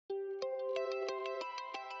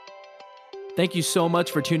Thank you so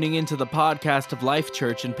much for tuning in to the podcast of Life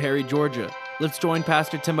Church in Perry, Georgia. Let's join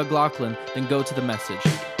Pastor Tim McLaughlin and go to the message.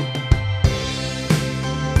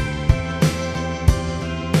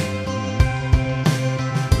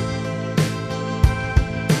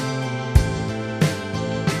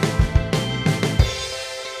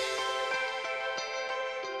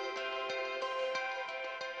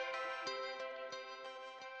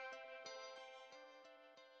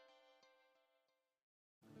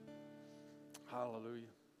 Hallelujah.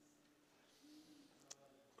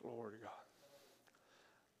 Glory to God.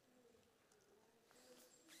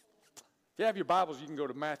 If you have your Bibles, you can go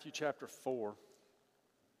to Matthew chapter 4.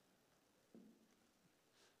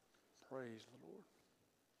 Praise the Lord.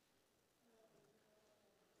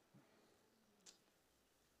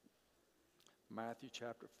 Matthew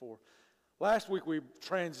chapter 4. Last week we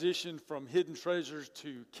transitioned from hidden treasures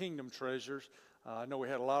to kingdom treasures. I know we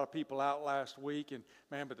had a lot of people out last week, and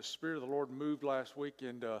man, but the Spirit of the Lord moved last week,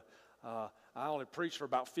 and I only preached for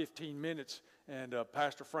about 15 minutes, and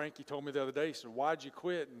Pastor Frankie told me the other day, he said, "Why'd you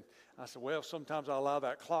quit?" And I said, "Well, sometimes I allow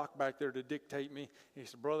that clock back there to dictate me." He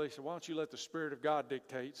said, "Brother," he said, "why don't you let the Spirit of God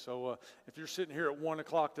dictate?" So if you're sitting here at 1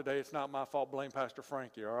 o'clock today, it's not my fault. Blame Pastor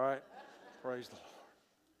Frankie, all right? Praise the Lord.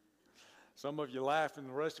 Some of you laughing,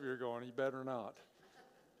 the rest of you are going, "You better not."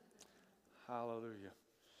 Hallelujah.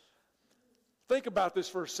 Think about this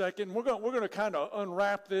for a second. We're going to kind of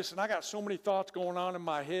unwrap this, and I got so many thoughts going on in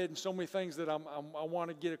my head and so many things that I want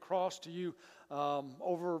to get across to you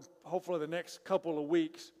over hopefully the next couple of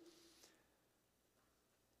weeks.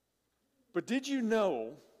 But did you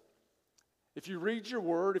know, if you read your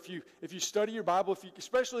word, if you study your Bible,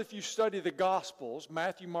 especially if you study the Gospels,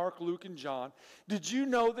 Matthew, Mark, Luke, and John, did you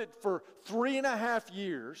know that for 3.5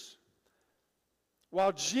 years,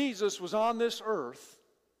 while Jesus was on this earth,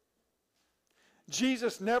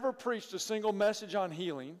 Jesus never preached a single message on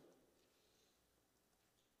healing.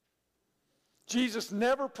 Jesus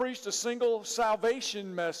never preached a single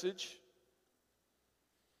salvation message.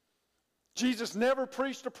 Jesus never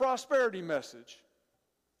preached a prosperity message.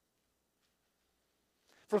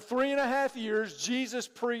 For 3.5 years, Jesus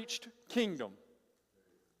preached kingdom.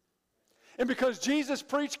 And because Jesus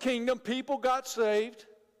preached kingdom, people got saved,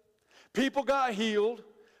 people got healed,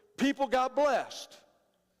 people got blessed.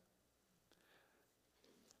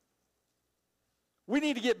 We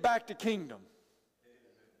need to get back to kingdom.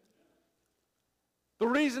 The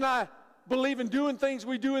reason I believe in doing things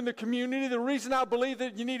we do in the community, the reason I believe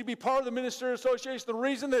that you need to be part of the Ministerial Association, the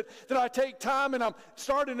reason that I take time and I'm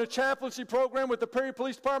starting a chaplaincy program with the Perry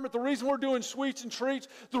Police Department, the reason we're doing sweets and treats,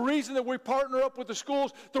 the reason that we partner up with the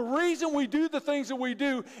schools, the reason we do the things that we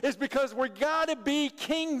do is because we got to be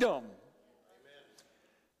kingdom.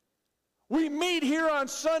 We meet here on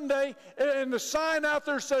Sunday, and the sign out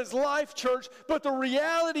there says Life Church, but the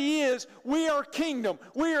reality is we are kingdom.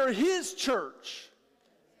 We are His church.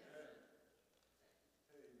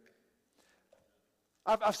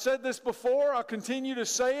 I've said this before. I'll continue to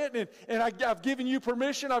say it, and I've given you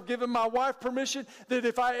permission. I've given my wife permission that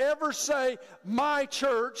if I ever say my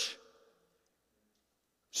church,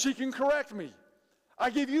 she can correct me. I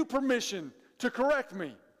give you permission to correct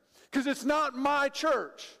me because it's not my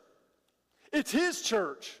church. It's His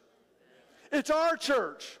church. It's our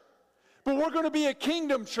church. But we're going to be a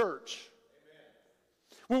kingdom church.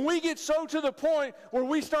 When we get so to the point where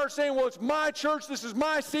we start saying, well, it's my church, this is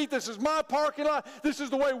my seat, this is my parking lot, this is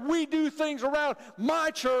the way we do things around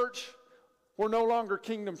my church, we're no longer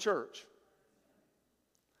kingdom church.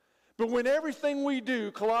 But when everything we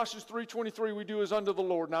do, Colossians 3:23, we do is unto the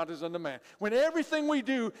Lord, not as unto man. When everything we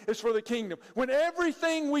do is for the kingdom. When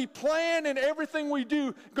everything we plan and everything we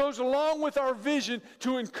do goes along with our vision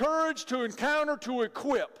to encourage, to encounter, to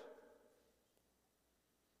equip,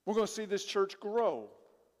 we're going to see this church grow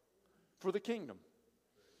for the kingdom.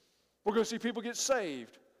 We're going to see people get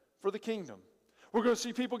saved for the kingdom. We're going to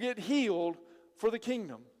see people get healed for the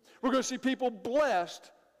kingdom. We're going to see people blessed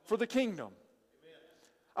for the kingdom.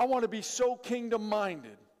 I want to be so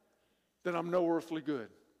kingdom-minded that I'm no earthly good.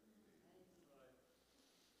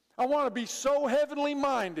 I want to be so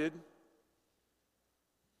heavenly-minded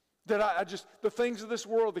that the things of this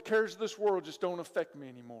world, the cares of this world just don't affect me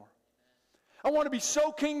anymore. I want to be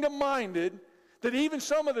so kingdom-minded that even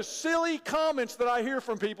some of the silly comments that I hear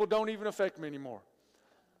from people don't even affect me anymore.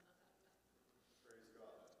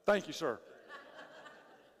 Thank you, sir.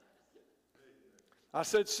 I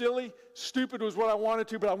said silly. Stupid was what I wanted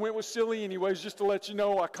to, but I went with silly anyways just to let you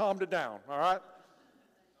know I calmed it down, all right?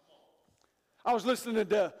 I was listening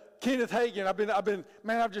to Kenneth Hagin,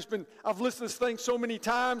 I've listened to this thing so many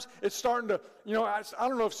times, it's starting to, I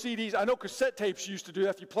don't know if CDs, I know cassette tapes used to do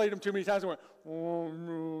that. If you played them too many times, it went, oh,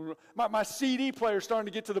 no. My CD player is starting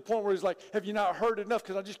to get to the point where he's like, have you not heard enough?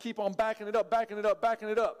 Because I just keep on backing it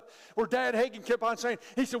up. Where Dad Hagin kept on saying,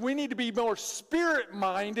 he said, we need to be more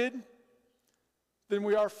spirit-minded than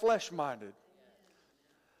we are flesh-minded.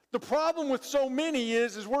 The problem with so many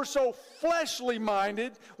is we're so fleshly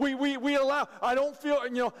minded. We allow, I don't feel,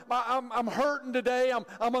 I'm hurting today.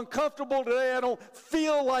 I'm uncomfortable today. I don't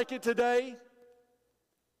feel like it today.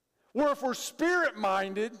 Where if we're spirit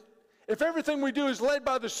minded, if everything we do is led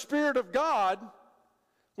by the Spirit of God,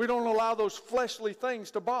 we don't allow those fleshly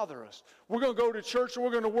things to bother us. We're going to go to church and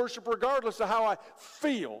we're going to worship regardless of how I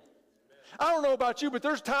feel. I don't know about you, but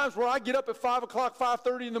there's times where I get up at 5 o'clock,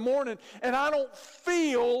 5:30 in the morning, and I don't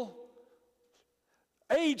feel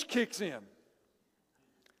age kicks in.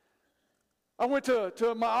 I went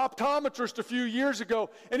to my optometrist a few years ago,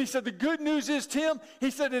 and he said, the good news is, Tim,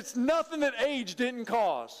 he said, it's nothing that age didn't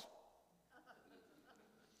cause.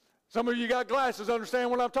 Some of you got glasses, understand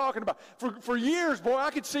what I'm talking about. For years, boy,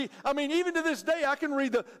 I could see, even to this day, I can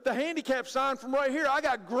read the handicap sign from right here. I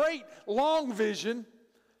got great long vision.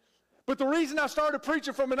 But the reason I started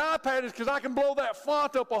preaching from an iPad is because I can blow that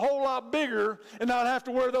font up a whole lot bigger and not have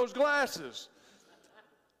to wear those glasses.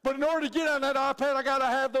 But in order to get on that iPad, I got to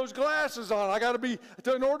have those glasses on. I got to be,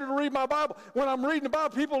 in order to read my Bible. When I'm reading the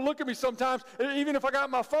Bible, people look at me sometimes, even if I got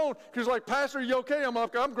my phone, because like, Pastor, are you okay? I'm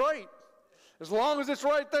like, I'm great. As long as it's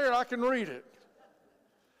right there, I can read it.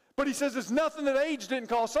 But he says it's nothing that age didn't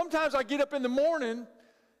cause. Sometimes I get up in the morning,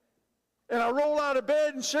 and I roll out of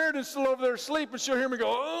bed, and Sheridan's still over there asleep, and she'll hear me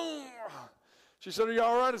go, oh. She said, are you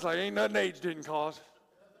all right? It's like, ain't nothing age didn't cause.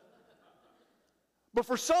 But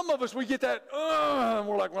for some of us, we get that, and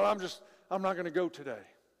we're like, well, I'm not going to go today.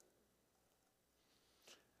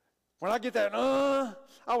 When I get that, I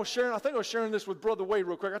think I was sharing this with Brother Wade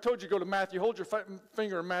real quick. I told you to go to Matthew. Hold your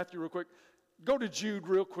finger in Matthew real quick. Go to Jude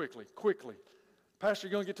real quickly. Pastor,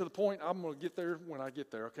 you're going to get to the point? I'm going to get there when I get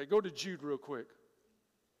there. Okay, go to Jude real quick.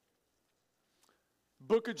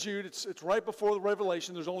 Book of Jude, it's right before the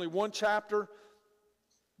Revelation. There's only one chapter,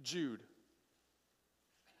 Jude.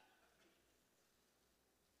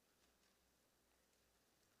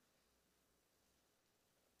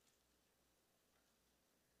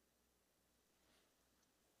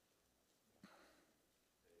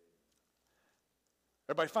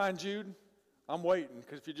 Everybody find Jude? I'm waiting,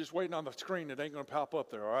 because if you're just waiting on the screen, it ain't going to pop up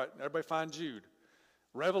there, all right? Everybody find Jude.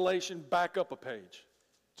 Revelation, back up a page.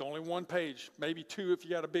 It's only one page, maybe two if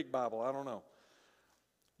you got a big Bible, I don't know.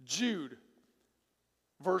 Jude,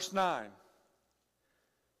 verse 9. It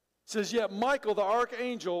says, yet Michael the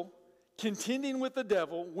archangel, contending with the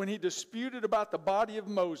devil, when he disputed about the body of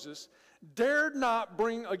Moses, dared not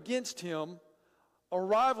bring against him a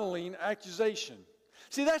rivaling accusation.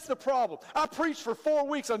 See, that's the problem. I preached for 4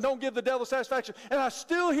 weeks on don't give the devil satisfaction, and I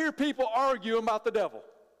still hear people argue about the devil.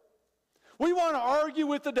 We want to argue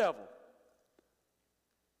with the devil.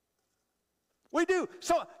 We do.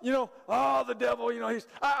 So, the devil,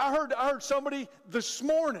 I heard somebody this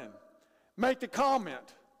morning make the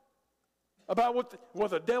comment about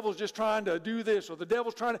the devil's just trying to do this, or the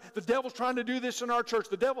devil's trying to do this in our church.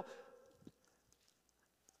 The devil,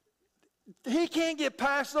 he can't get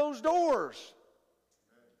past those doors.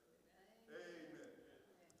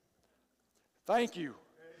 Thank you.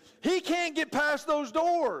 He can't get past those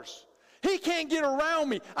doors. He can't get around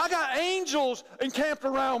me. I got angels encamped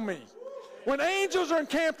around me. When angels are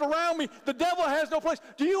encamped around me, the devil has no place.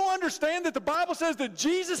 Do you understand that the Bible says that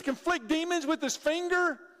Jesus can flick demons with his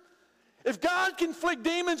finger? If God can flick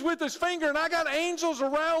demons with his finger and I got angels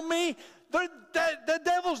around me, the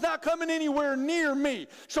devil's not coming anywhere near me.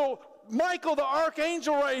 So Michael, the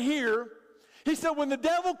archangel right here, he said when the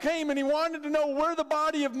devil came and he wanted to know where the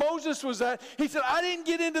body of Moses was at, he said, I didn't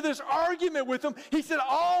get into this argument with him. He said,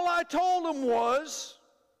 all I told him was,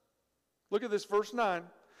 look at this, verse 9,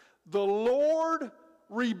 the Lord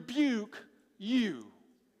rebuke you.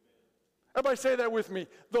 Everybody say that with me.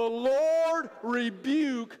 The Lord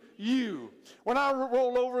rebuke you. When I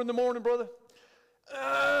roll over in the morning, brother,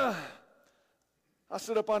 I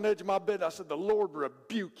sit up on the edge of my bed. I said, the Lord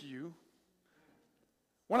rebuke you.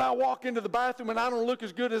 When I walk into the bathroom and I don't look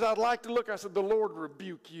as good as I'd like to look, I said, the Lord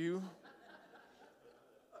rebuke you.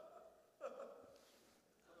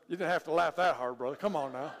 You didn't have to laugh that hard, brother. Come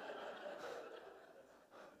on now.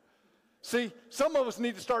 See, some of us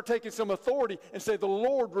need to start taking some authority and say, the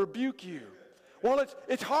Lord rebuke you. Well,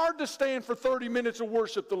 it's hard to stand for 30 minutes of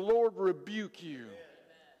worship. The Lord rebuke you.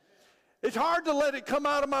 It's hard to let it come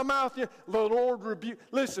out of my mouth. The Lord rebuke.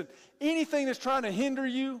 Listen, anything that's trying to hinder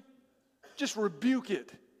you, just rebuke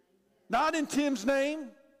it. Not in Tim's name,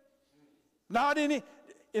 not in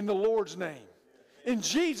the Lord's name. In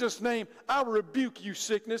Jesus' name, I rebuke you,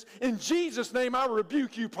 sickness. In Jesus' name, I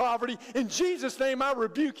rebuke you, poverty. In Jesus' name, I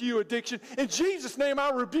rebuke you, addiction. In Jesus' name,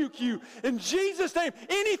 I rebuke you. In Jesus' name,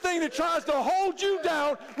 anything that tries to hold you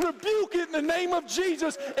down, rebuke it in the name of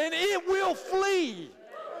Jesus, and it will flee.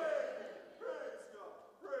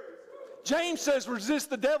 James says,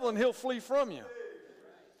 resist the devil and he'll flee from you.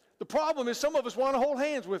 The problem is some of us want to hold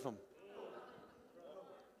hands with him.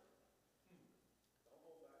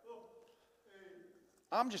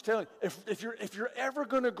 I'm just telling you, if you're ever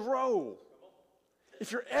going to grow,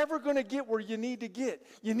 if you're ever going to get where you need to get,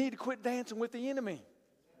 you need to quit dancing with the enemy.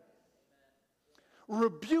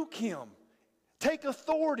 Rebuke him. Take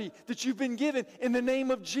authority that you've been given in the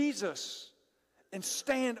name of Jesus and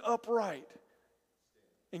stand upright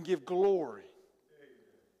and give glory.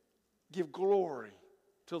 Give glory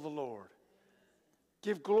to the Lord.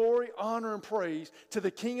 Give glory, honor, and praise to the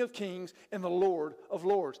King of Kings and the Lord of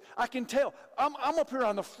Lords. I can tell. I'm up here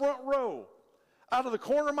on the front row. Out of the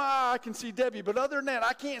corner of my eye, I can see Debbie. But other than that,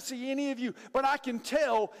 I can't see any of you. But I can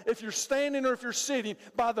tell if you're standing or if you're sitting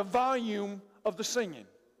by the volume of the singing.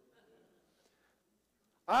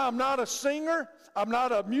 I'm not a singer. I'm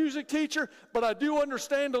not a music teacher. But I do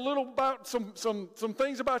understand a little about some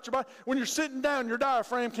things about your body. When you're sitting down, your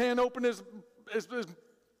diaphragm can't open as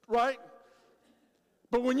right?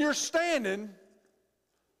 But when you're standing,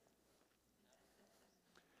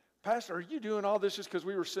 Pastor, are you doing all this just because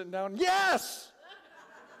we were sitting down? Yes!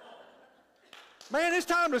 Man, it's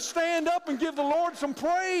time to stand up and give the Lord some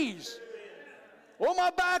praise. Oh,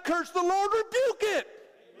 my back hurts. The Lord rebuke it.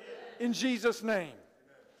 In Jesus' name.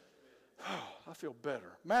 Oh, I feel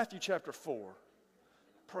better. Matthew chapter 4.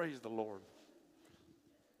 Praise the Lord.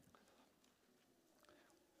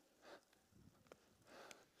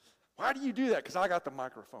 Why do you do that? Because I got the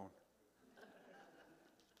microphone.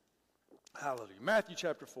 Hallelujah. Matthew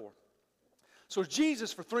chapter 4. So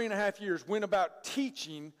Jesus for 3.5 years went about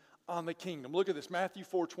teaching on the kingdom. Look at this, Matthew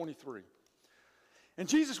 4:23. And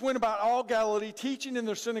Jesus went about all Galilee, teaching in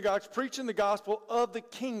their synagogues, preaching the gospel of the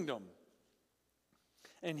kingdom,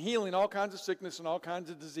 and healing all kinds of sickness and all kinds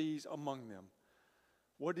of disease among them.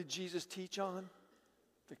 What did Jesus teach on?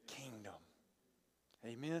 The kingdom.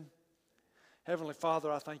 Amen. Heavenly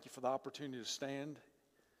Father, I thank you for the opportunity to stand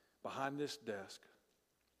behind this desk.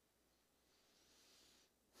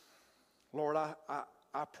 Lord,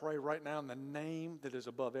 I pray right now in the name that is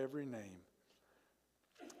above every name.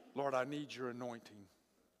 Lord, I need your anointing.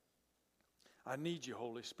 I need you,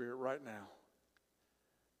 Holy Spirit, right now.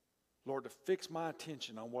 Lord, to fix my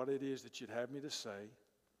attention on what it is that you'd have me to say.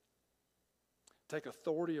 Take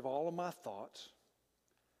authority of all of my thoughts.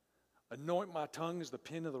 Anoint my tongue as the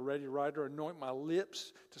pen of the ready writer. Anoint my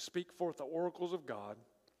lips to speak forth the oracles of God.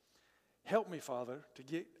 Help me, Father, to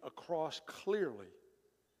get across clearly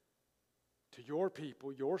to your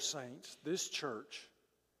people, your saints, this church,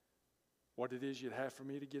 what it is you'd have for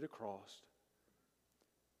me to get across,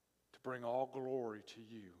 to bring all glory to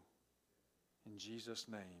you. In Jesus'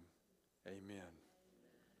 name, amen.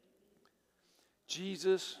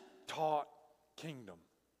 Jesus taught kingdom.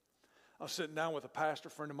 I was sitting down with a pastor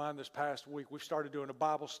friend of mine this past week. We've started doing a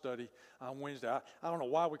Bible study on Wednesday. I don't know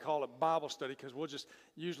why we call it Bible study, because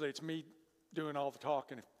usually it's me doing all the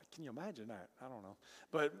talking. Can you imagine that? I don't know.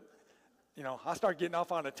 But, I start getting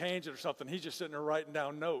off on a tangent or something. He's just sitting there writing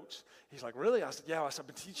down notes. He's like, really? I said, yeah. I've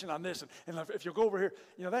been teaching on this. And if you'll go over here,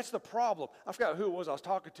 that's the problem. I forgot who it was I was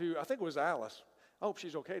talking to. I think it was Alice. I hope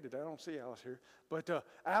she's okay today. I don't see Alice here. But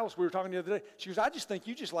Alice, we were talking the other day. She goes, I just think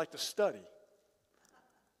you just like to study.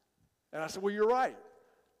 And I said, well, you're right.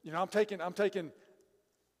 I'm taking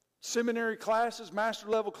seminary classes, master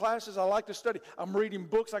level classes. I like to study. I'm reading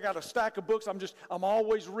books. I got a stack of books. I'm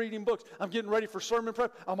always reading books. I'm getting ready for sermon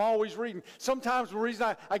prep. I'm always reading. Sometimes the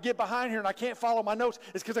reason I get behind here and I can't follow my notes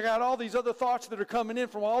is because I got all these other thoughts that are coming in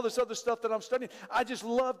from all this other stuff that I'm studying. I just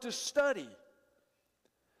love to study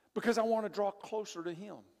because I want to draw closer to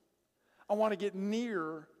Him. I want to get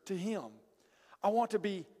nearer to Him. I want to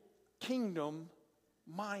be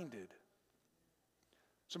kingdom-minded.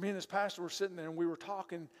 So me and this pastor were sitting there, and we were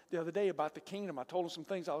talking the other day about the kingdom. I told him some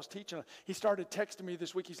things I was teaching on. He started texting me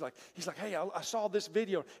this week. He's like, hey, I saw this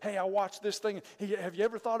video. Hey, I watched this thing. Have you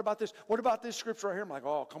ever thought about this? What about this scripture right here? I'm like,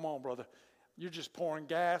 oh, come on, brother. You're just pouring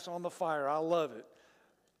gas on the fire. I love it.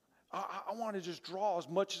 I want to just draw as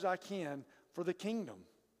much as I can for the kingdom.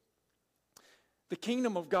 The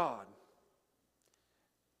kingdom of God.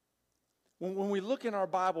 When we look in our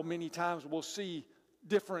Bible, many times we'll see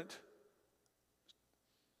different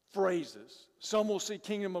phrases. Some will see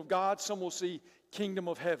kingdom of God, some will see kingdom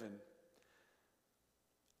of heaven.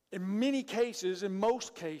 In many cases, in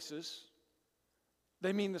most cases,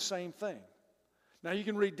 they mean the same thing. Now, you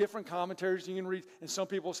can read different commentaries, you can read, and some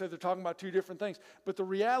people say they're talking about two different things. But the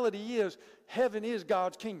reality is, heaven is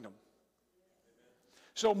God's kingdom.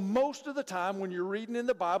 So most of the time when you're reading in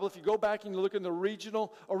the Bible, if you go back and you look in the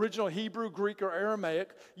original Hebrew, Greek, or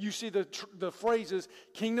Aramaic, you see the phrases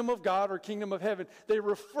kingdom of God or kingdom of heaven. They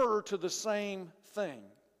refer to the same thing.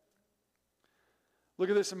 Look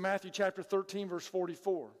at this in Matthew chapter 13, verse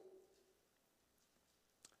 44.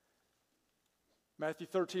 Matthew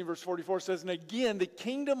 13, verse 44 says, and again, the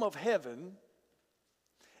kingdom of heaven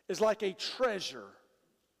is like a treasure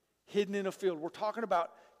hidden in a field. We're talking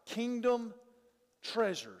about kingdom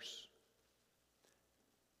treasures.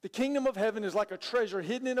 The kingdom of heaven is like a treasure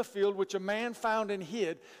hidden in a field which a man found and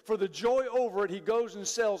hid. For the joy over it, he goes and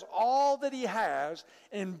sells all that he has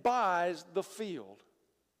and buys the field.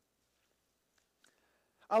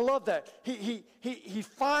 I love that. He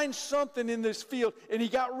finds something in this field, and he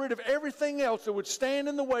got rid of everything else that would stand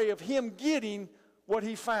in the way of him getting what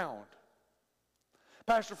he found.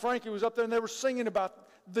 Pastor Frankie was up there, and they were singing about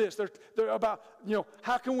this. They're about,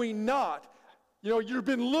 how can we not? You've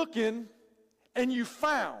been looking, and you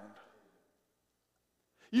found.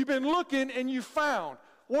 You've been looking, and you found.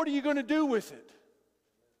 What are you going to do with it?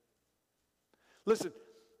 Listen,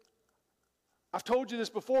 I've told you this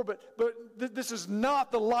before, but this is not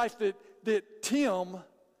the life that Tim,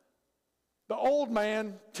 the old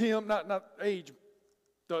man, Tim, not age,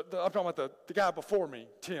 I'm talking about the guy before me,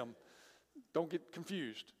 Tim. Don't get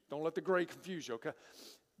confused. Don't let the gray confuse you, okay?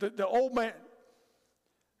 The old man,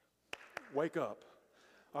 wake up,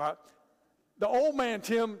 all right? The old man,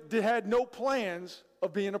 Tim, had no plans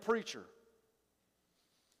of being a preacher.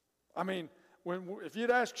 I mean, if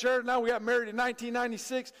you'd ask Sheridan and I, we got married in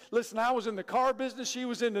 1996. Listen, I was in the car business. She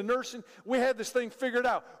was into nursing. We had this thing figured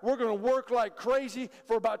out. We're going to work like crazy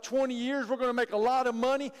for about 20 years. We're going to make a lot of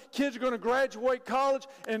money. Kids are going to graduate college.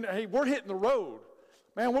 And, hey, we're hitting the road.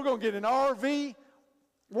 Man, we're going to get an RV.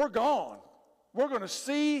 We're gone. We're going to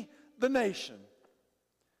see the nation.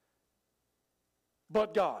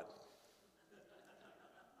 But God.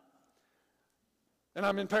 And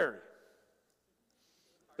I'm in Perry.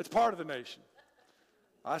 It's part of the nation.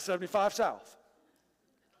 I-75 South.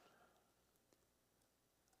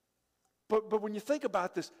 But when you think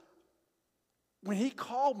about this, when he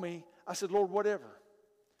called me, I said, Lord, whatever.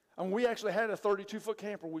 And we actually had a 32-foot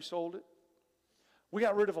camper. We sold it. We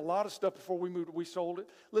got rid of a lot of stuff before we moved. We sold it.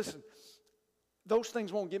 Listen, those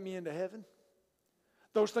things won't get me into heaven.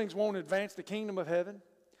 Those things won't advance the kingdom of heaven.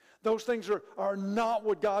 Those things are not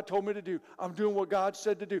what God told me to do. I'm doing what God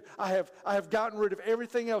said to do. I have gotten rid of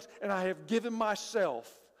everything else, and I have given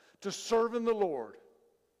myself to serving the Lord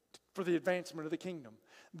for the advancement of the kingdom.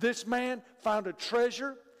 This man found a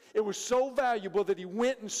treasure. It was so valuable that he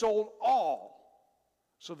went and sold all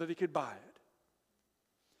so that he could buy it.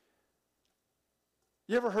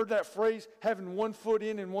 You ever heard that phrase, having one foot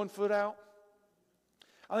in and one foot out?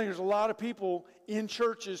 I think there's a lot of people in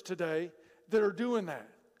churches today that are doing that.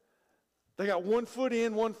 They got one foot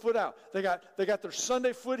in, one foot out. They got their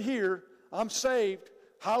Sunday foot here. I'm saved.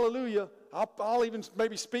 Hallelujah. I'll even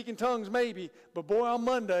maybe speak in tongues, maybe. But boy, on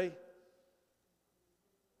Monday,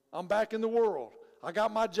 I'm back in the world. I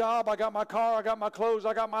got my job. I got my car. I got my clothes.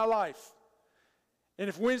 I got my life. And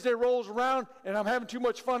if Wednesday rolls around and I'm having too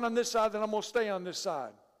much fun on this side, then I'm going to stay on this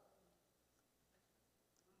side.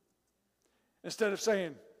 Instead of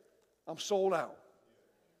saying, I'm sold out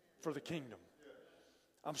for the kingdom.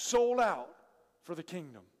 I'm sold out for the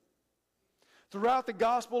kingdom. Throughout the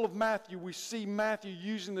Gospel of Matthew, we see Matthew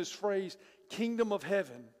using this phrase, kingdom of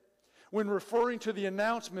heaven, when referring to the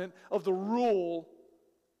announcement of the rule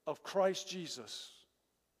of Christ Jesus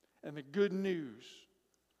and the good news.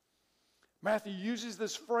 Matthew uses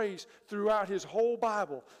this phrase throughout his whole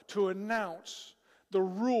Bible to announce the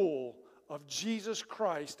rule of Jesus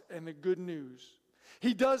Christ and the good news.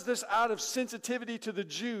 He does this out of sensitivity to the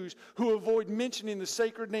Jews who avoid mentioning the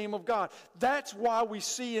sacred name of God. That's why we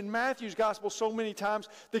see in Matthew's gospel so many times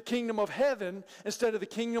the kingdom of heaven instead of the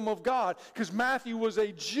kingdom of God, because Matthew was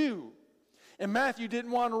a Jew. And Matthew didn't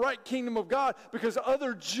want to write kingdom of God because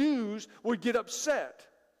other Jews would get upset.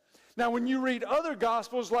 Now, when you read other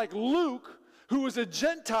gospels like Luke, who was a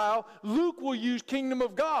Gentile, Luke will use kingdom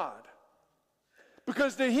of God.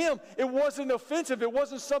 Because to him, it wasn't offensive. It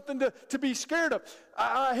wasn't something to be scared of.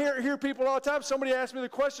 I hear people all the time. Somebody asked me the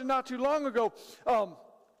question not too long ago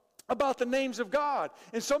about the names of God.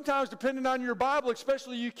 And sometimes, depending on your Bible,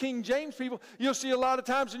 especially you King James people, you'll see a lot of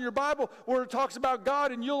times in your Bible where it talks about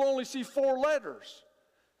God and you'll only see 4 letters.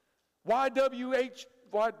 YWH,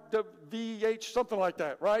 YWH, something like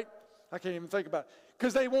that, right? I can't even think about it.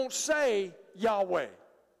 because they won't say Yahweh.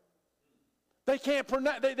 They can't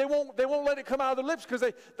pronounce. They won't let it come out of their lips because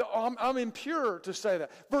I'm impure to say that.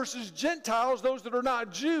 Versus Gentiles, those that are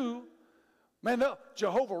not Jew, man,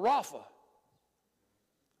 Jehovah Rapha,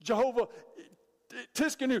 Jehovah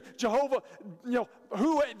Tiskanu, Jehovah,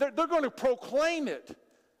 who they're going to proclaim it.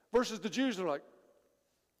 Versus the Jews are like,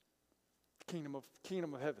 kingdom of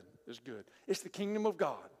heaven is good. It's the kingdom of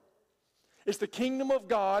God. It's the kingdom of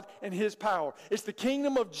God and His power. It's the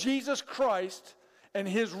kingdom of Jesus Christ and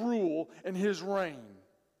His rule and His reign.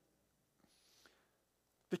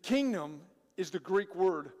 The kingdom is the Greek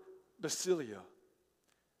word basilia.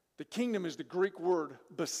 The kingdom is the Greek word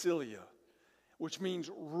basilia, which means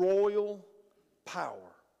royal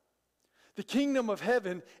power. The kingdom of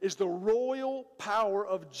heaven is the royal power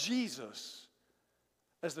of Jesus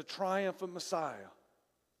as the triumphant Messiah.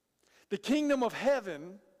 The kingdom of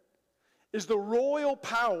heaven is the royal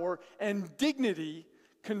power and dignity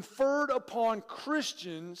conferred upon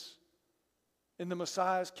Christians in the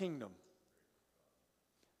Messiah's kingdom.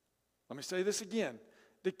 Let me say this again.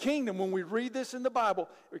 The kingdom, when we read this in the Bible,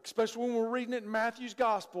 especially when we're reading it in Matthew's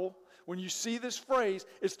gospel, when you see this phrase,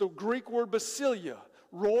 it's the Greek word basilia,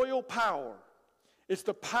 royal power. It's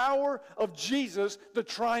the power of Jesus, the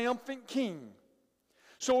triumphant king.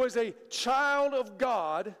 So as a child of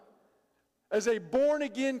God, as a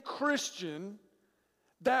born-again Christian,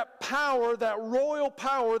 that power, that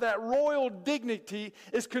royal dignity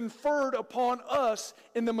is conferred upon us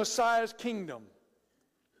in the Messiah's kingdom.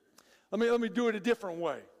 Let me do it a different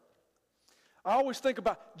way. I always think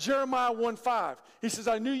about Jeremiah 1:5. He says,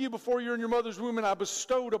 I knew you before you were in your mother's womb, and I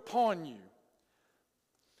bestowed upon you.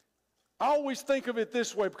 I always think of it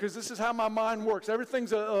this way because this is how my mind works. Everything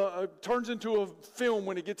turns into a film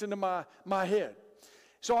when it gets into my head.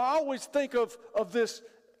 So I always think of this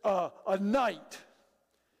a knight.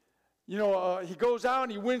 He goes out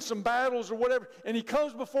and he wins some battles or whatever, and he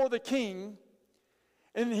comes before the king,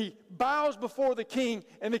 and he bows before the king,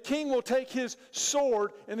 and the king will take his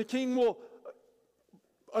sword, and the king will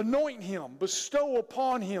anoint him, bestow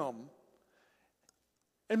upon him,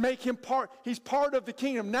 and make him he's part of the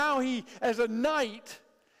kingdom. Now he, as a knight,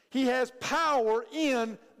 he has power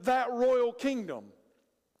in that royal kingdom.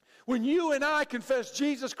 When you and I confess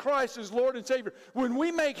Jesus Christ as Lord and Savior, when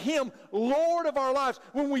we make Him Lord of our lives,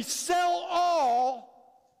 when we sell all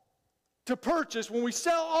to purchase, when we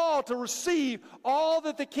sell all to receive all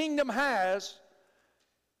that the kingdom has,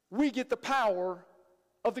 we get the power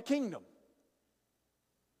of the kingdom.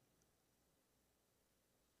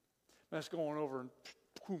 That's going over and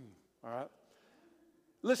boom, all right?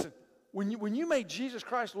 Listen, when you made Jesus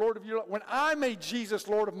Christ Lord of your life, when I made Jesus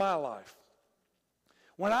Lord of my life,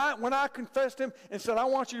 when I confessed Him and said, I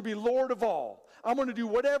want you to be Lord of all, I'm going to do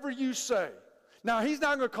whatever you say. Now, He's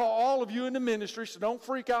not going to call all of you into ministry, so don't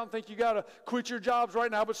freak out and think you got to quit your jobs right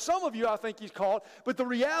now. But some of you, I think He's called. But the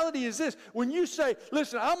reality is this. When you say,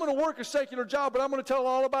 listen, I'm going to work a secular job, but I'm going to tell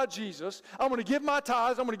all about Jesus. I'm going to give my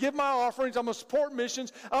tithes. I'm going to give my offerings. I'm going to support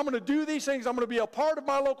missions. I'm going to do these things. I'm going to be a part of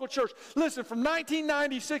my local church. Listen, from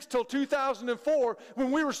 1996 till 2004,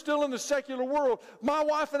 when we were still in the secular world, my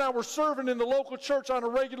wife and I were serving in the local church on a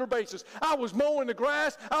regular basis. I was mowing the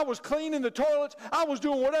grass. I was cleaning the toilets. I was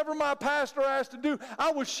doing whatever my pastor asked to do.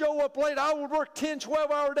 I would show up late. I would work 10,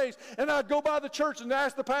 12-hour days, and I'd go by the church and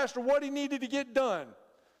ask the pastor what he needed to get done.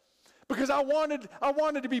 Because I wanted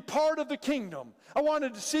to be part of the kingdom. I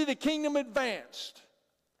wanted to see the kingdom advanced.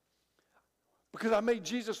 Because I made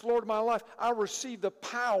Jesus Lord of my life, I received the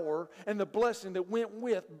power and the blessing that went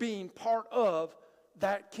with being part of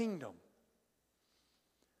that kingdom.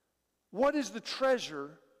 What is the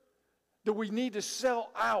treasure that we need to sell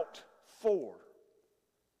out for?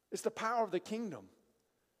 It's the power of the kingdom.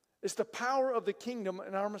 It's the power of the kingdom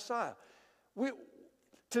in our Messiah.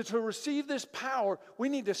 To receive this power, we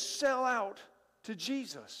need to sell out to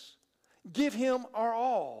Jesus. Give Him our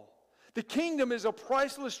all. The kingdom is a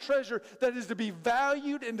priceless treasure that is to be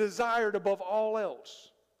valued and desired above all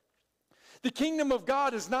else. The kingdom of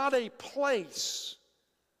God is not a place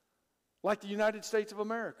like the United States of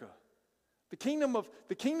America. The kingdom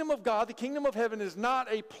of God, the kingdom of heaven is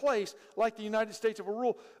not a place like the United States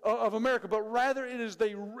of America, but rather it's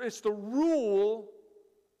the rule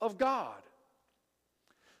of God.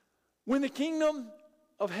 When the kingdom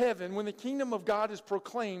of heaven, when the kingdom of God is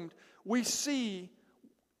proclaimed, we see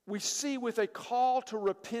with a call to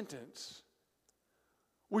repentance,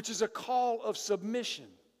 which is a call of submission.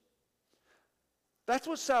 That's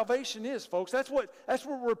what salvation is, folks. That's what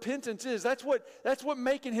repentance is. That's what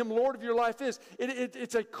making Him Lord of your life is.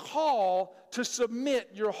 It's a call to submit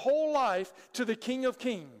your whole life to the King of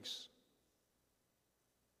Kings.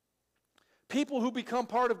 People who become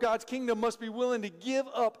part of God's kingdom must be willing to give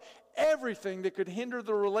up everything that could hinder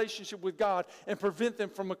their relationship with God and prevent them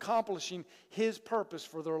from accomplishing His purpose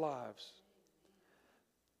for their lives.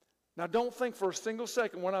 Now, don't think for a single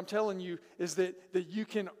second what I'm telling you is that you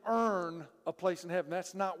can earn a place in heaven.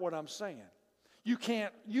 That's not what I'm saying. You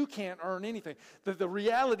can't earn anything. The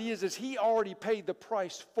reality is He already paid the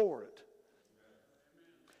price for it.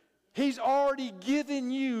 He's already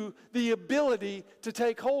given you the ability to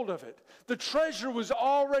take hold of it. The treasure was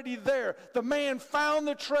already there. The man found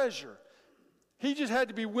the treasure. He just had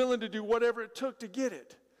to be willing to do whatever it took to get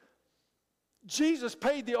it. Jesus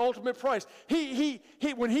paid the ultimate price.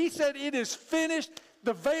 When He said it is finished,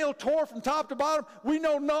 the veil tore from top to bottom. We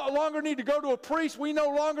no longer need to go to a priest. We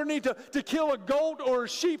no longer need to kill a goat or a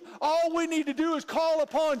sheep. All we need to do is call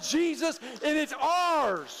upon Jesus, and it's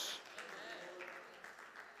ours.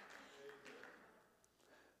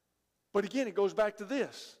 But again, it goes back to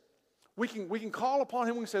this. We can call upon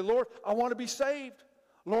Him. We can say, Lord, I want to be saved.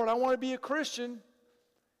 Lord, I want to be a Christian.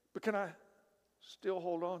 But can I still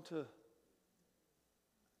hold on to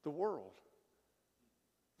the world?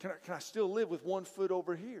 Can I still live with one foot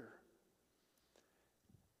over here?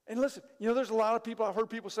 And listen, there's a lot of people, I've heard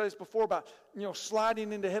people say this before about,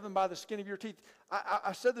 sliding into heaven by the skin of your teeth.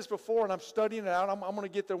 I said this before, and I'm studying it out. I'm going to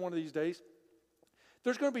get there one of these days.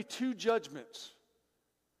 There's going to be two judgments.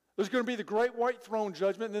 There's going to be the great white throne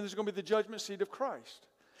judgment, and then there's going to be the judgment seat of Christ.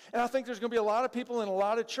 And I think there's going to be a lot of people in a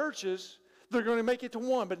lot of churches that are going to make it to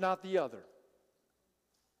one, but not the other.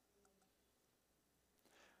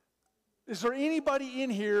 Is there anybody in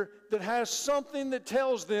here that has something that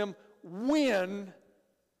tells them when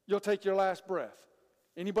you'll take your last breath?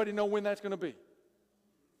 Anybody know when that's going to be?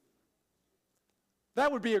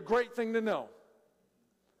 That would be a great thing to know.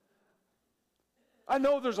 I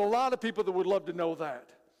know there's a lot of people that would love to know that.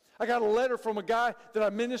 I got a letter from a guy that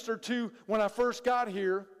I ministered to when I first got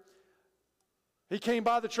here. He came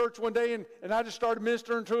by the church one day, and I just started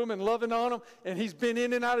ministering to him and loving on him. And he's been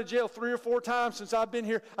in and out of jail 3 or 4 times since I've been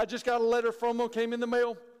here. I just got a letter from him, came in the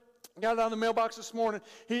mail, got it out of the mailbox this morning.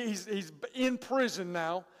 He's in prison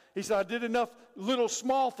now. He said, I did enough little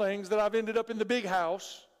small things that I've ended up in the big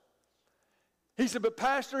house. He said, but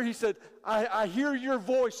Pastor, he said, I hear your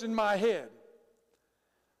voice in my head.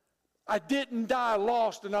 I didn't die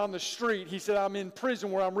lost and on the street. He said, I'm in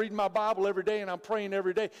prison where I'm reading my Bible every day and I'm praying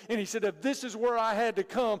every day. And he said, if this is where I had to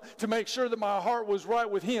come to make sure that my heart was right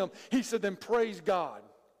with Him, he said, then praise God.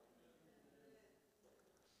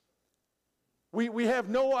 We have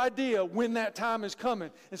no idea when that time is coming.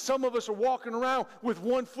 And some of us are walking around with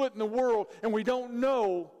one foot in the world, and we don't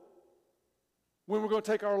know when we're going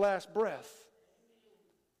to take our last breath.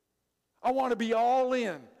 I want to be all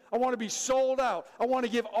in. I want to be sold out. I want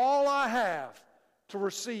to give all I have to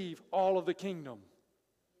receive all of the kingdom.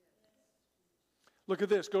 Look at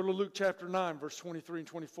this. Go to Luke chapter 9, verse 23 and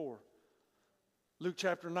 24. Luke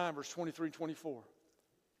chapter 9, verse 23 and 24.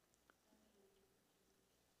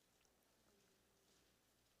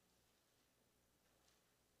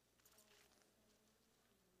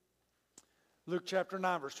 Luke chapter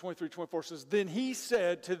 9, verse 23 and 24 says, Then He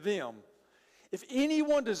said to them, if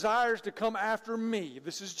anyone desires to come after me,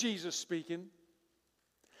 this is Jesus speaking,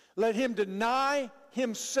 let him deny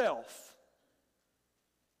himself.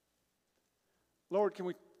 Lord, can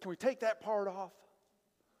we take that part off?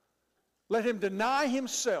 Let him deny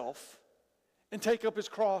himself and take up his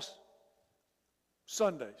cross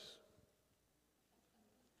Sundays,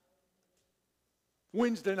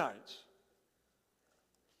 Wednesday nights.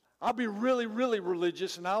 I'll be really, really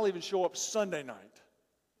religious, and I'll even show up Sunday night.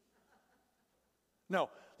 No,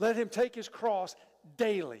 let him take his cross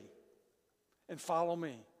daily and follow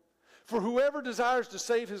me. For whoever desires to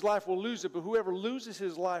save his life will lose it, but whoever loses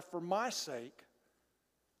his life for my sake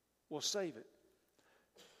will save it.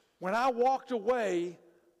 When I walked away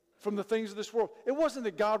from the things of this world, it wasn't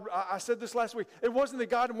that God, I said this last week, it wasn't that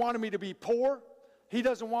God wanted me to be poor. He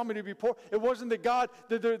doesn't want me to be poor. It wasn't that God,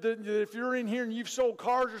 that if you're in here and you've sold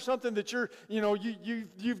cars or something, that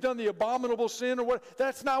you've done the abominable sin or what.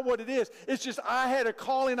 That's not what it is. It's just I had a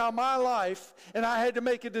calling on my life, and I had to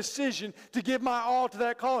make a decision to give my all to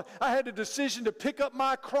that calling. I had a decision to pick up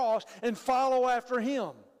my cross and follow after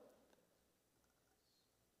Him.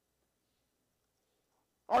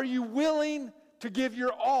 Are you willing to give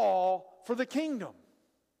your all for the kingdom?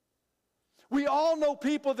 We all know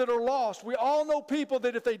people that are lost. We all know people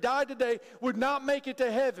that if they died today would not make it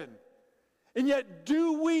to heaven. And yet,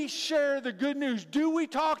 do we share the good news? Do we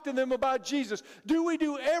talk to them about Jesus? Do we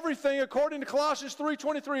do everything according to Colossians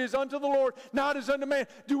 3:23 as unto the Lord, not as unto man?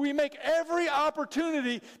 Do we make every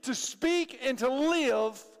opportunity to speak and to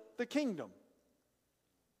live the kingdom?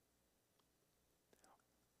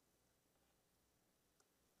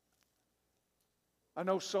 I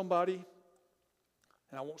know somebody,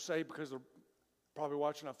 and I won't say because they're probably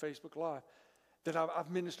watching on Facebook Live, that I've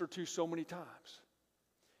ministered to so many times.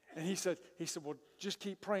 And he said, well, just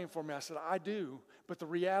keep praying for me. I said, I do, but the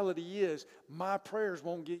reality is my prayers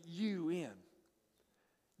won't get you in.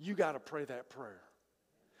 You got to pray that prayer.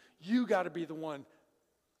 You got to be the one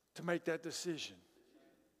to make that decision.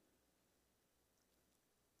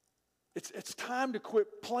 It's time to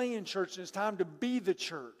quit playing church, and it's time to be the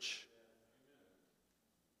church.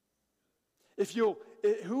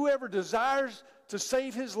 Whoever desires to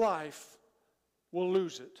save his life will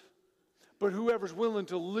lose it. But whoever's willing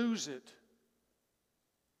to lose it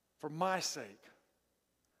for my sake,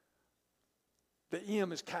 the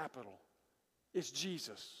M is capital. It's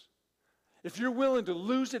Jesus. If you're willing to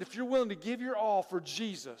lose it, if you're willing to give your all for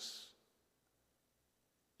Jesus,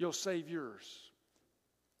 you'll save yours.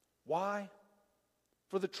 Why?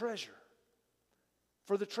 For the treasure.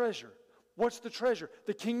 For the treasure. What's the treasure?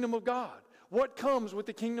 The kingdom of God. What comes with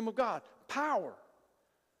the kingdom of God? Power.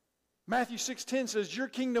 Matthew 6:10 says, your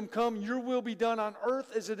kingdom come, your will be done on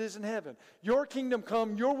earth as it is in heaven. Your kingdom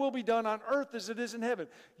come, your will be done on earth as it is in heaven.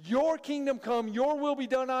 Your kingdom come, your will be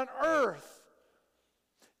done on earth.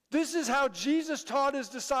 This is how Jesus taught his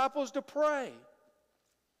disciples to pray.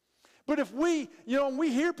 But if we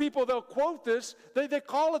hear people, they'll quote this, they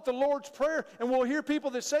call it the Lord's Prayer, and we'll hear people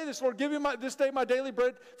that say this, Lord, give me this day my daily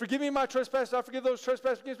bread, forgive me my trespasses, I forgive those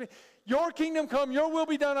trespasses against me. Your kingdom come, your will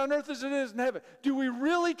be done on earth as it is in heaven. Do we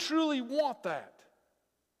really, truly want that?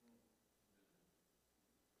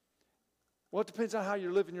 Well, it depends on how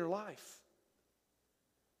you're living your life.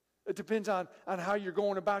 It depends on how you're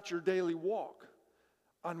going about your daily walk,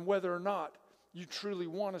 on whether or not you truly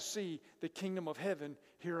want to see the kingdom of heaven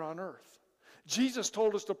here on earth. Jesus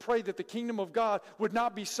told us to pray that the kingdom of God would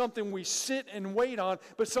not be something we sit and wait on,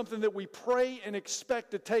 but something that we pray and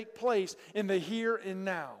expect to take place in the here and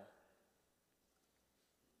now.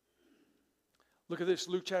 Look at this,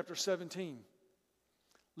 Luke chapter 17.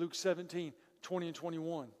 Luke 17, 20 and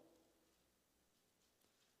 21.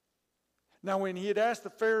 Now when he had asked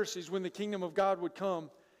the Pharisees when the kingdom of God would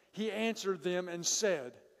come, he answered them and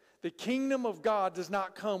said, the kingdom of God does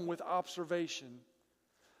not come with observation,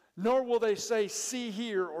 nor will they say, see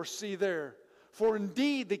here or see there. For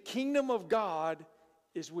indeed, the kingdom of God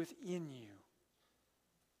is within you.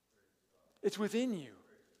 It's within you.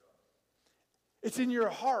 It's in your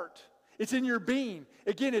heart. It's in your being.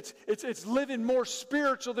 Again, it's living more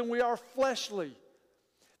spiritual than we are fleshly.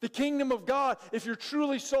 The kingdom of God, if you're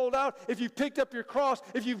truly sold out, if you've picked up your cross,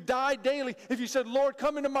 if you've died daily, if you said, Lord,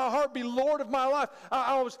 come into my heart, be Lord of my life.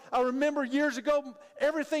 I remember years ago,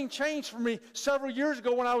 everything changed for me several years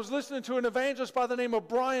ago when I was listening to an evangelist by the name of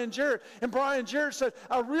Brian Jarrett. And Brian Jarrett said,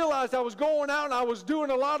 I realized I was going out and I was doing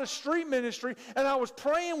a lot of street ministry and I was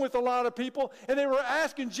praying with a lot of people and they were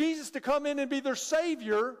asking Jesus to come in and be their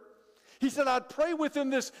Savior. He said, I'd pray with them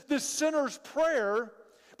this sinner's prayer.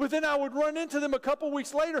 But then I would run into them a couple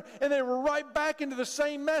weeks later, and they were right back into the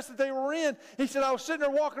same mess that they were in. He said, I was sitting there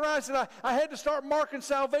walking around. I said, I had to start marking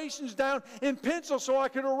salvations down in pencil so I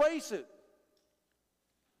could erase it.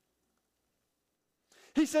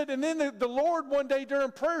 He said, and then the Lord one day during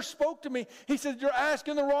prayer spoke to me. He said, you're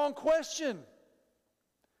asking the wrong question.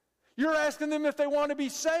 You're asking them if they want to be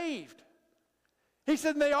saved. He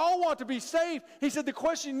said, and they all want to be saved. He said, the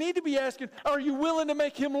question you need to be asking, are you willing to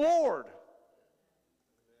make him Lord?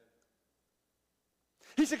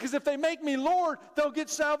 He said, because if they make me Lord, they'll get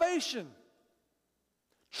salvation.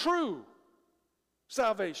 True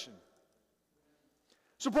salvation.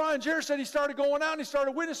 So Brian Jarrett said he started going out and he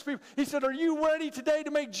started witnessing people. He said, are you ready today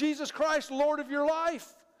to make Jesus Christ Lord of your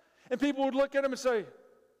life? And people would look at him and say,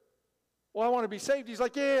 well, I want to be saved. He's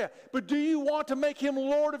like, yeah, but do you want to make him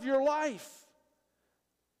Lord of your life?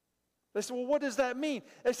 They said, well, what does that mean?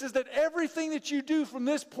 It says that everything that you do from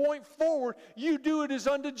this point forward, you do it as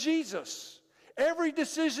unto Jesus. Every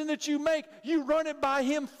decision that you make, you run it by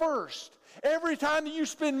him first. Every time that you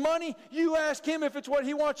spend money, you ask him if it's what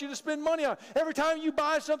he wants you to spend money on. Every time you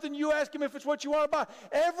buy something, you ask him if it's what you want to buy.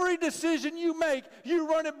 Every decision you make, you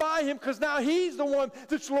run it by him because now he's the one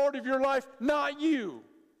that's Lord of your life, not you.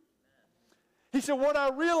 He said, what I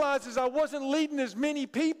realized is I wasn't leading as many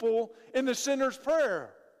people in the sinner's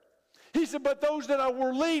prayer. He said, but those that I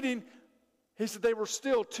were leading, he said they were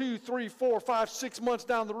still 2, 3, 4, 5, 6 months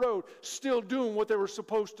down the road, still doing what they were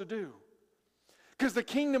supposed to do. Because the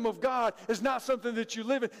kingdom of God is not something that you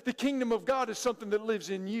live in. The kingdom of God is something that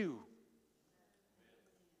lives in you.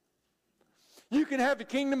 You can have the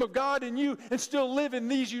kingdom of God in you and still live in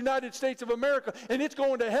these United States of America, and it's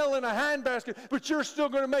going to hell in a handbasket, but you're still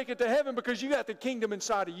going to make it to heaven because you got the kingdom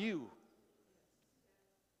inside of you.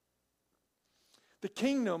 The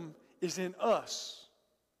kingdom is in us.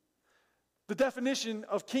 The definition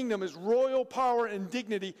of kingdom is royal power and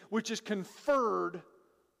dignity, which is conferred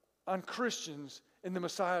on Christians in the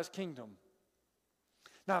Messiah's kingdom.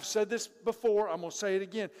 Now, I've said this before. I'm going to say it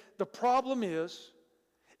again. The problem is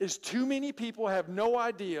too many people have no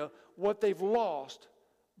idea what they've lost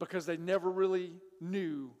because they never really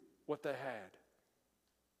knew what they had.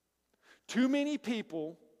 Too many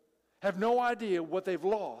people have no idea what they've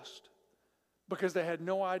lost because they had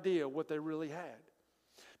no idea what they really had.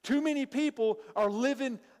 Too many people are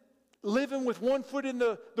living with one foot in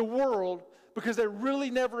the world because they really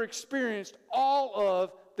never experienced all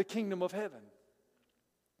of the kingdom of heaven.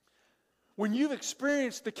 When you've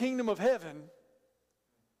experienced the kingdom of heaven,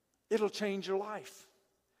 it'll change your life.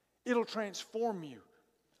 It'll transform you.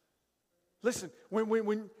 Listen,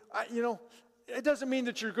 it doesn't mean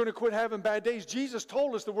that you're going to quit having bad days. Jesus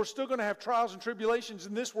told us that we're still going to have trials and tribulations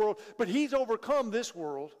in this world, but He's overcome this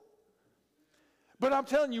world. But I'm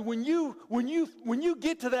telling you, when you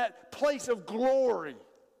get to that place of glory,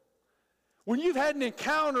 when you've had an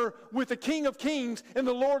encounter with the King of Kings and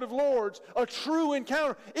the Lord of Lords, a true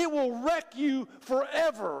encounter, it will wreck you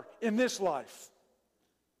forever in this life.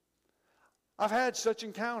 I've had such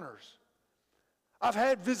encounters. I've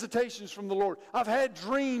had visitations from the Lord. I've had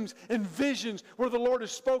dreams and visions where the Lord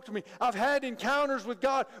has spoke to me. I've had encounters with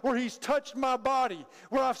God where He's touched my body,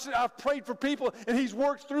 where I've prayed for people and He's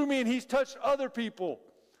worked through me and He's touched other people.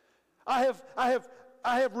 I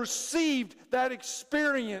have received that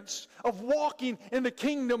experience of walking in the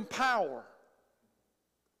kingdom power.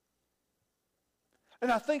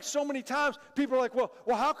 And I think so many times people are like, well,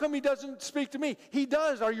 how come He doesn't speak to me? He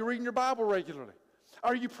does. Are you reading your Bible regularly?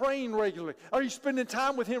 Are you praying regularly? Are you spending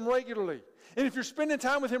time with Him regularly? And if you're spending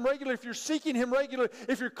time with Him regularly, if you're seeking Him regularly,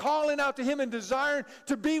 if you're calling out to Him and desiring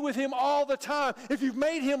to be with Him all the time, if you've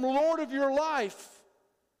made Him Lord of your life,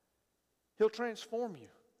 He'll transform you.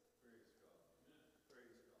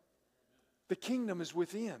 The kingdom is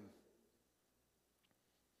within.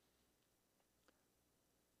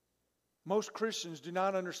 Most Christians do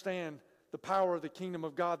not understand the power of the kingdom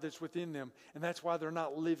of God that's within them, and that's why they're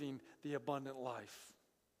not living the abundant life.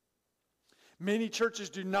 Many churches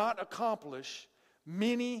do not accomplish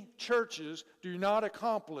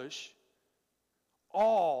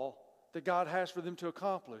all that God has for them to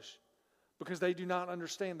accomplish because they do not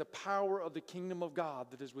understand the power of the kingdom of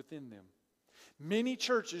God that is within them. Many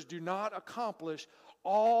churches do not accomplish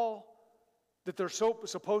all that they're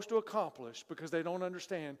supposed to accomplish because they don't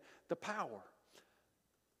understand the power.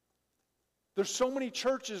 There's so many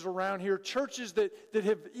churches around here, churches that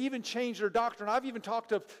have even changed their doctrine. I've even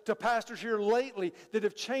talked to pastors here lately that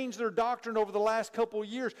have changed their doctrine over the last couple of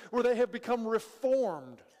years where they have become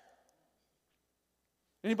reformed.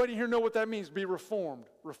 Anybody here know what that means, be reformed?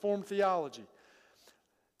 Reformed theology.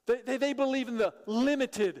 They believe in the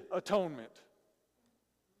limited atonement.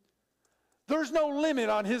 There's no limit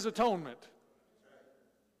on His atonement.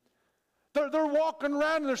 They're walking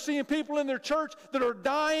around and they're seeing people in their church that are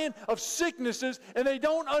dying of sicknesses and they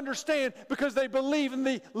don't understand because they believe in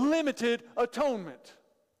the limited atonement.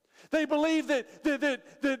 They believe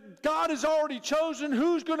that God has already chosen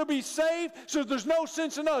who's going to be saved, so there's no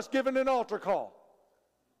sense in us giving an altar call.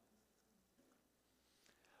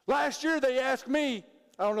 Last year they asked me,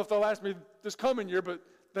 I don't know if they'll ask me this coming year, but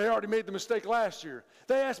they already made the mistake last year.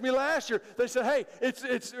 They asked me last year, they said, hey,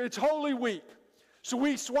 it's Holy Week. So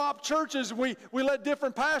we swapped churches and we let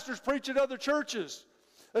different pastors preach at other churches.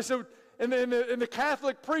 They said, and the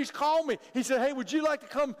Catholic priest called me. He said, hey, would you like to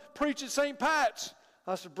come preach at St. Pat's?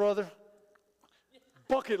 I said, brother,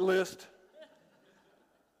 bucket list.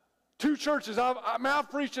 2 churches.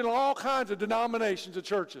 I've preached in all kinds of denominations of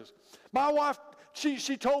churches. My wife, she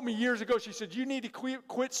told me years ago, she said, you need to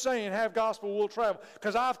quit saying have gospel will travel,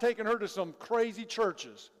 because I've taken her to some crazy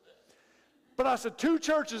churches. But I said, 2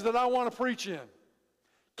 churches that I want to preach in.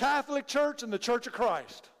 Catholic Church and the Church of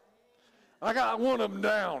Christ. I got one of them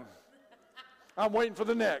down. I'm waiting for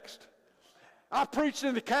the next. I preached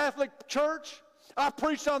in the Catholic Church. I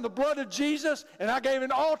preached on the blood of Jesus, and I gave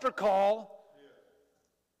an altar call,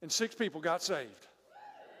 and 6 people got saved.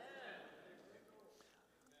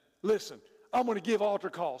 Listen, I'm going to give altar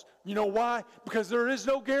calls. You know why? Because there is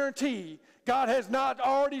no guarantee. God has not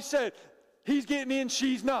already said, He's getting in,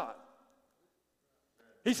 she's not.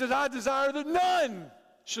 He says, I desire that none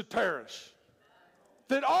should perish,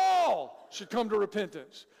 that all should come to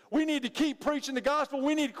repentance. We need to keep preaching the gospel.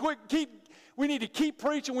 We need to keep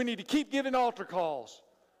preaching. We need to keep giving altar calls,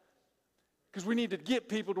 because we need to get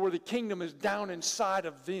people to where the kingdom is down inside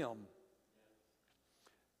of them.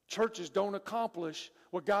 Churches don't accomplish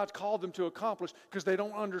what God's called them to accomplish because they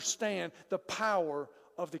don't understand the power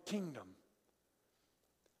of the kingdom.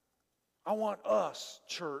 I want us,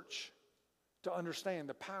 church, to understand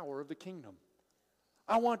the power of the kingdom.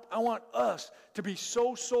 I want us to be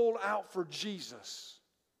so sold out for Jesus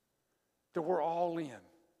that we're all in.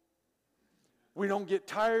 We don't get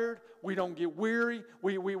tired. We don't get weary.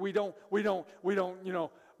 We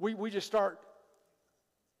just start.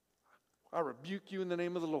 I rebuke you in the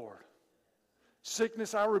name of the Lord.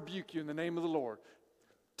 Sickness, I rebuke you in the name of the Lord.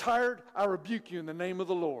 Tired, I rebuke you in the name of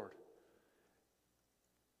the Lord.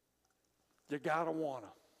 You gotta wanna.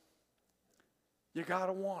 You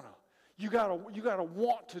gotta wanna. You gotta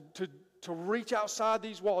want to reach outside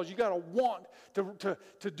these walls. You gotta want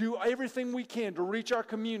to do everything we can to reach our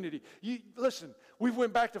community. Listen, we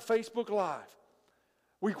went back to Facebook Live.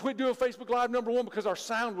 We quit doing Facebook Live, number one, because our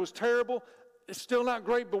sound was terrible. It's still not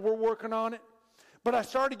great, but we're working on it. But I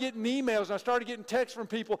started getting emails and I started getting texts from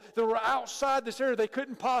people that were outside this area. They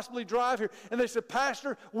couldn't possibly drive here. And they said,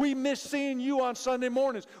 Pastor, we miss seeing you on Sunday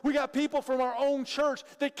mornings. We got people from our own church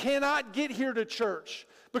that cannot get here to church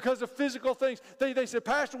because of physical things. They said,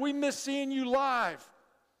 Pastor, we miss seeing you live.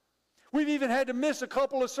 We've even had to miss a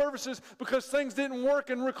couple of services because things didn't work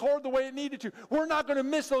and record the way it needed to. We're not going to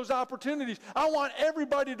miss those opportunities. I want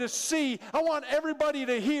everybody to see. I want everybody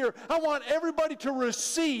to hear. I want everybody to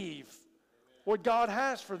receive what God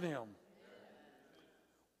has for them.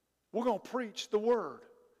 We're going to preach the word.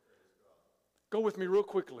 Go with me real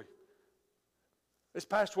quickly. It's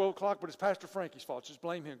past 12 o'clock, but it's Pastor Frankie's fault. Just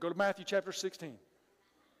blame him. Go to Matthew chapter 16.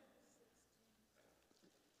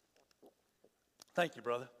 Thank you,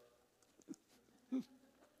 brother.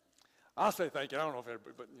 I'll say thank you. I don't know if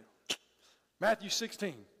everybody, but Matthew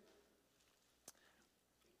 16.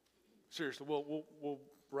 Seriously, we'll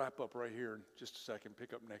wrap up right here in just a second.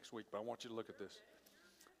 Pick up next week, but I want you to look at this.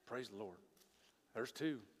 Praise the Lord. There's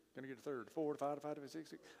two. Going to get a third, 4, 5,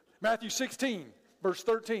 6. Matthew 16, verse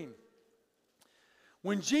 13.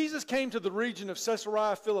 When Jesus came to the region of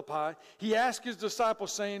Caesarea Philippi, he asked his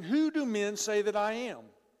disciples, saying, "Who do men say that I am?"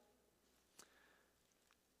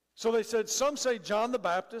 So they said, "Some say John the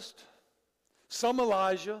Baptist, some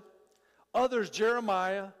Elijah, others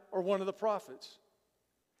Jeremiah or one of the prophets."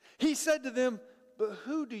 He said to them, "But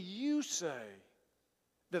who do you say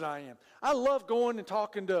that I am?" I love going and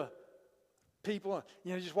talking to people.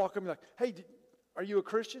 Just walk up and be like, "Hey, are you a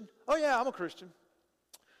Christian?" "Oh yeah, I'm a Christian."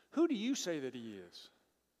 "Who do you say that he is?"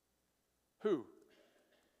 "Who?"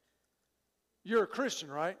 "You're a Christian,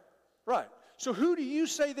 right?" "Right." "So who do you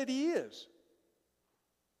say that he is?"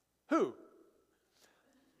 "Who?"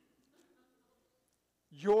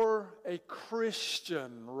 "You're a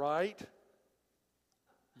Christian, right?"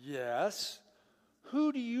 "Yes."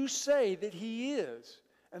 "Who do you say that he is?"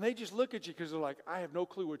 And they just look at you because they're like, "I have no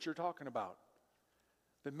clue what you're talking about."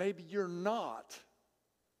 Then maybe you're not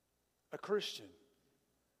a Christian.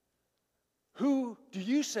 Who do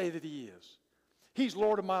you say that he is? He's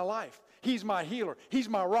Lord of my life. He's my healer. He's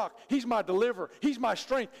my rock. He's my deliverer. He's my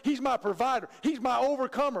strength. He's my provider. He's my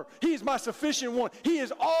overcomer. He is my sufficient one. He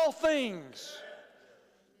is all things.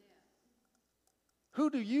 Who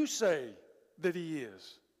do you say that he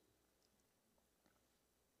is?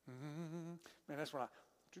 Man, that's when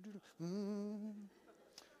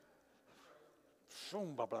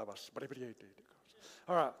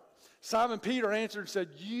All right. Simon Peter answered and said,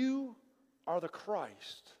 "You are the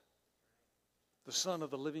Christ, the Son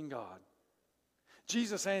of the living God."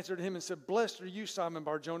 Jesus answered him and said, "Blessed are you, Simon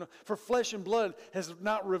Bar-Jonah, for flesh and blood has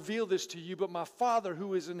not revealed this to you, but my Father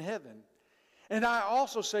who is in heaven. And I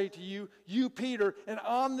also say to you, you Peter, and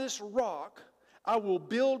on this rock I will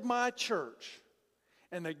build my church,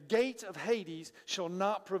 and the gates of Hades shall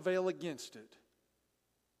not prevail against it."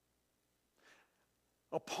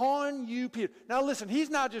 Upon you, Peter. Now listen, he's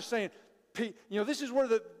not just saying, this is where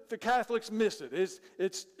the Catholics miss it.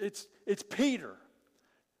 It's Peter.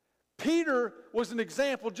 Peter was an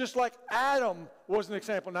example just like Adam was an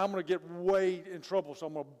example. Now I'm going to get way in trouble, so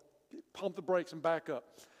I'm going to pump the brakes and back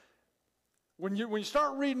up. When you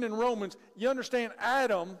start reading in Romans, you understand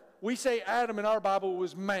Adam, we say Adam in our Bible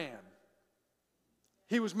was man.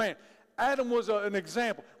 He was man. Adam was an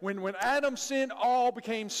example. When Adam sinned, all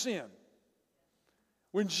became sin.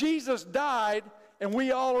 When Jesus died, and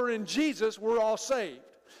we all are in Jesus, we're all saved.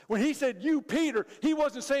 When he said, "You, Peter," he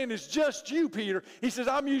wasn't saying it's just you, Peter. He says,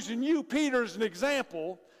 "I'm using you, Peter, as an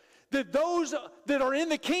example that those that are in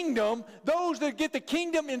the kingdom, those that get the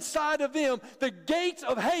kingdom inside of them, the gates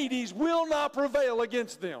of Hades will not prevail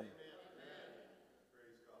against them."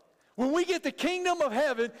 When we get the kingdom of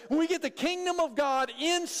heaven, when we get the kingdom of God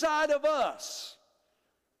inside of us,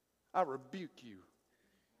 I rebuke you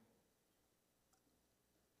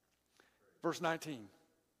verse 19.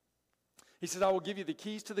 He says, I will give you the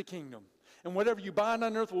keys to the kingdom. And whatever you bind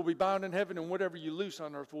on earth will be bound in heaven, and whatever you loose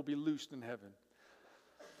on earth will be loosed in heaven.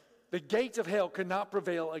 The gates of hell could not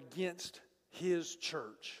prevail against his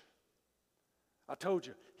church. I told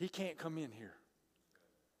you, he can't come in here.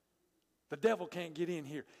 The devil can't get in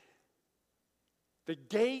here. The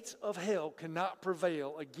gates of hell cannot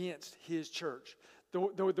prevail against his church.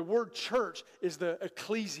 The word church is the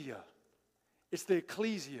ecclesia. It's the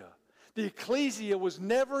ecclesia. The ecclesia was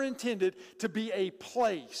never intended to be a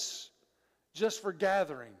place just for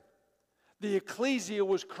gathering. The ecclesia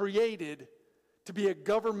was created to be a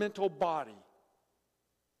governmental body.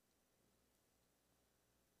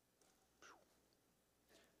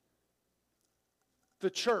 The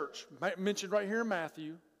church, mentioned right here in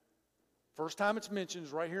Matthew, first time it's mentioned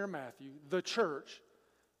is right here in Matthew. The church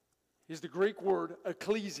is the Greek word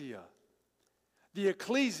ecclesia. The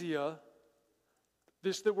ecclesia,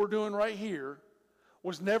 this that we're doing right here,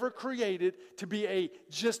 was never created to be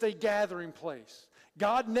just a gathering place.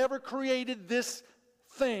 God never created this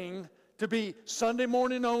thing to be Sunday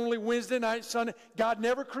morning only, Wednesday night, Sunday. God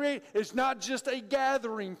never created, it's not just a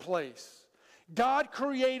gathering place. God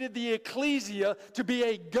created the ecclesia to be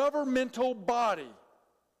a governmental body.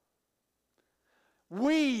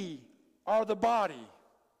 We are the body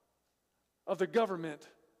of the government,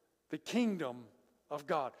 the kingdom of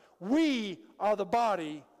God. We are the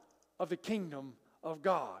body of the kingdom of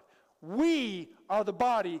God. We are the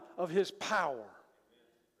body of His power.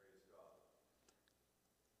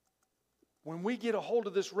 When we get a hold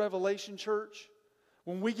of this revelation, church,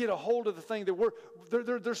 when we get a hold of the thing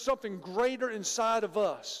that there's something greater inside of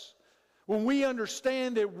us. When we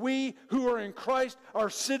understand that we who are in Christ are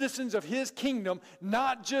citizens of His kingdom,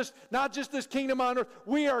 not just this kingdom on earth,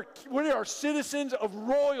 we are citizens of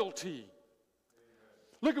royalty.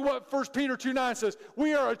 Look at what 1 Peter 2:9 says.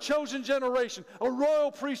 We are a chosen generation, a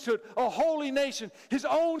royal priesthood, a holy nation, His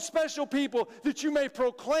own special people, that you may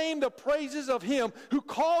proclaim the praises of Him who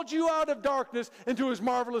called you out of darkness into His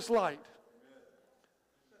marvelous light.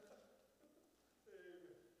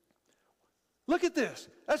 Look at this.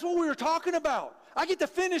 That's what we were talking about. I get to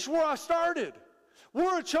finish where I started.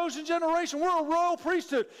 We're a chosen generation. We're a royal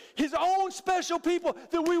priesthood. His own special people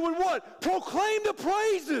that we would what? Proclaim the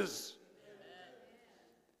praises.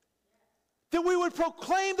 That we would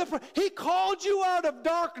proclaim He called you out of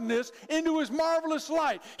darkness into His marvelous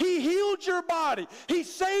light. He healed your body. He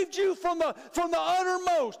saved you from the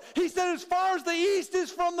uttermost. He said as far as the east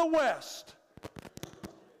is from the west.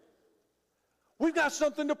 We've got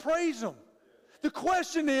something to praise Him. The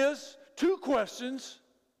question is, two questions.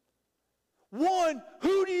 One,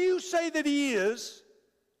 who do you say that He is?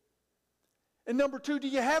 And number two, do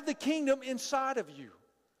you have the kingdom inside of you?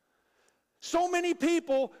 So many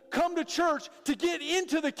people come to church to get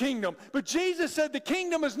into the kingdom. But Jesus said the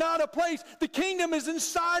kingdom is not a place. The kingdom is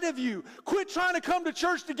inside of you. Quit trying to come to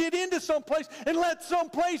church to get into some place and let some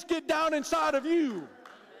place get down inside of you.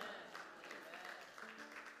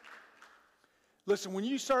 Listen, when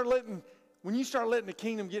you start letting the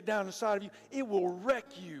kingdom get down inside of you, it will wreck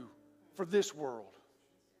you for this world.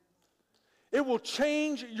 It will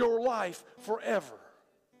change your life forever.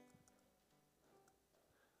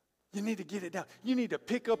 You need to get it down. You need to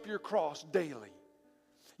pick up your cross daily.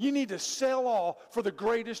 You need to sell all for the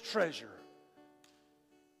greatest treasure,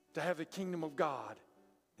 to have the kingdom of God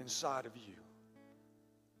inside of you.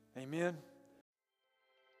 Amen.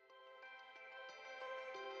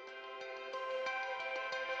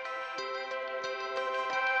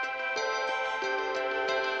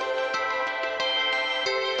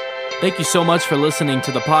 Thank you so much for listening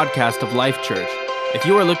to the podcast of Life Church. If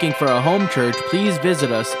you are looking for a home church, please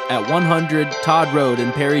visit us at 100 Todd Road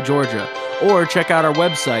in Perry, Georgia, or check out our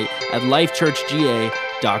website at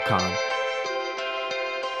lifechurchga.com.